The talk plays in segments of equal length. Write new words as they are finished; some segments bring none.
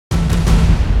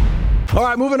All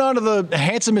right, moving on to the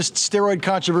handsomest steroid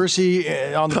controversy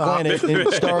on the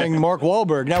planet, starring Mark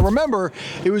Wahlberg. Now, remember,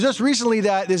 it was just recently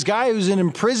that this guy who's an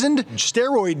imprisoned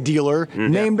steroid dealer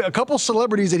named a couple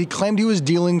celebrities that he claimed he was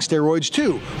dealing steroids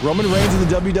to. Roman Reigns of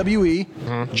the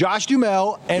WWE, Josh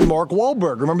Duhamel, and Mark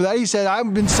Wahlberg. Remember that? He said,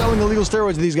 I've been selling illegal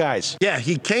steroids to these guys. Yeah,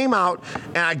 he came out,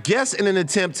 and I guess in an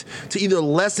attempt to either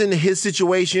lessen his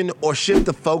situation or shift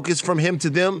the focus from him to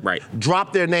them,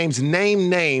 drop their names, name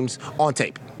names on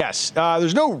tape. Yes,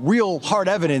 there's no real hard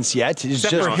evidence yet. It's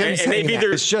just him saying that.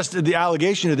 It's just the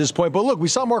allegation at this point. But look, we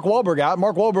saw Mark Wahlberg out.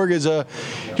 Mark Wahlberg is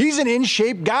he's an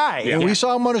in-shape guy, and we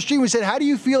saw him on the street. We said, how do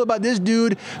you feel about this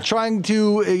dude trying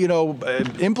to,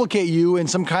 implicate you in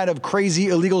some kind of crazy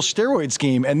illegal steroid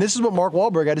scheme? And this is what Mark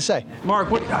Wahlberg had to say.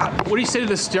 Mark, what do you say to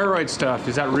the steroid stuff?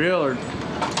 Is that real, or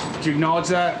do you acknowledge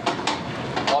that?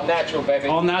 All natural, baby.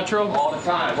 All natural? All the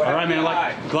time. All right, man.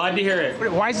 Glad to hear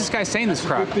it. Why is this guy saying this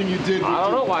crap? I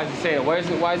don't know why is he saying it. Why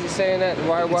is he saying that?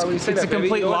 Why would he say that, It's a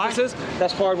complete lie?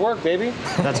 That's hard work, baby.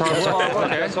 That's hard work.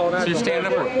 Okay. That's all that. So you're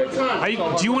standing up.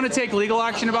 Do you want to take legal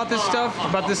action about this stuff?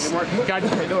 About this guy?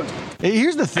 How you doing?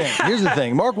 Here's the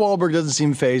thing. Mark Wahlberg doesn't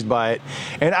seem fazed by it,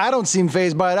 and I don't seem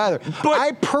fazed by it either. But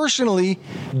I personally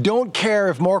don't care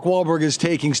if Mark Wahlberg is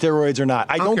taking steroids or not.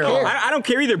 I don't care. I don't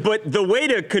care either, but the way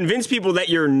to convince people that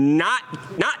you're not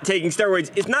taking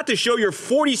steroids is not to show your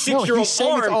 46-year-old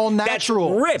arm it's all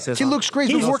natural. That's ripped. He looks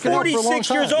great. He's working out for a long 46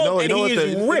 years time. old, and he is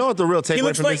ripped. You know what the real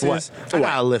takeaway from this is? I What?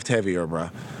 gotta lift heavier, bro.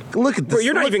 Look at this. Bro,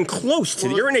 you're not even close to.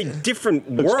 You're in a different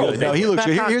world. No, he looks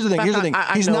good. Here's the thing.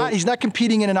 He's not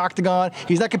competing in an octagon.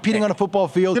 He's not competing on a football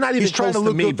field. You're not even He's trying to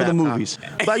look good for the movies.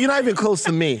 But you're not even close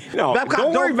to me. No,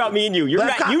 don't worry about me and you. You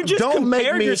just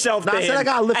compared yourself to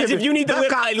him as if you need to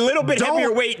lift a little bit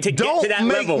heavier weight to get to that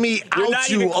level. Don't make me out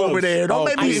you over there. Don't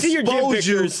make me expose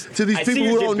you to these people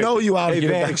who don't know you out here.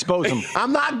 Hey, Van, expose him.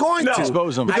 I'm not going to.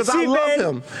 Expose him. Because I love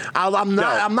him. I'm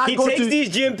not going to. He takes these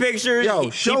gym pictures. Yo,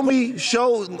 show my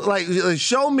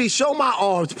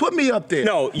arms. Put me up there.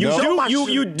 No,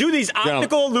 you do these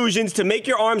optical illusions to make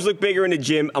your arms look bigger in the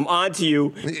gym. I'm on to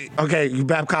you. Okay, you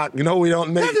Babcock, you know we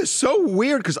don't make... That is so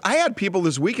weird, because I had people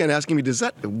this weekend asking me,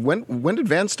 when did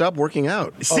Van stop working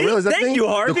out? See, thank you,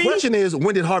 Harvey. The question is,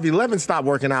 when did Harvey Levin stop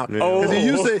working out? Because he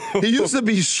used to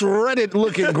be shredded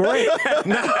looking great.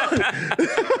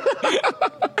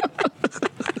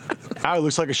 Now it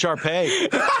looks like a Shar-Pei.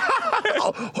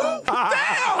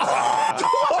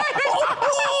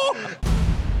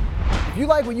 If you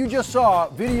like what you just saw,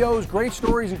 videos, great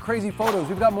stories, and crazy photos,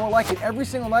 we've got more like it every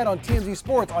single night on TMZ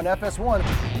Sports on FS1.